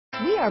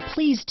We are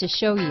pleased to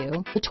show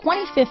you the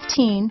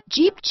 2015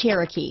 Jeep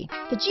Cherokee.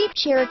 The Jeep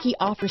Cherokee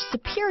offers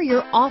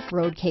superior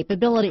off-road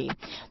capability.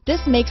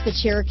 This makes the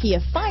Cherokee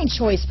a fine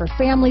choice for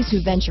families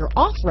who venture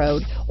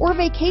off-road or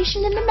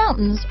vacation in the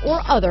mountains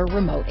or other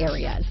remote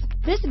areas.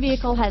 This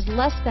vehicle has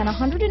less than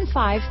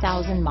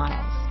 105,000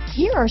 miles.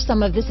 Here are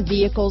some of this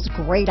vehicle's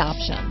great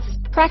options: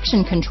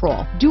 traction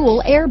control,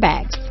 dual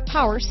airbags,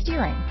 power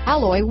steering,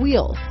 alloy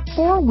wheels,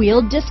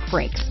 four-wheel disc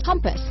brakes,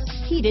 compass,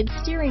 heated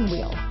steering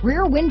wheel,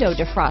 rear window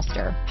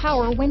defroster,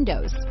 power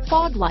windows,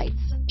 fog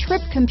lights,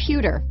 trip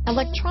computer,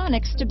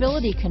 electronic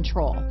stability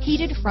control,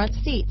 heated front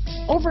seats,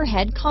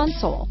 overhead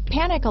console,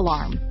 panic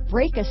alarm,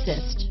 brake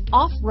assist,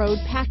 off-road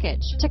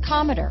package,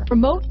 tachometer,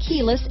 remote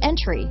keyless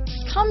entry.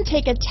 Come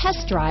take a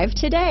test drive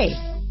today.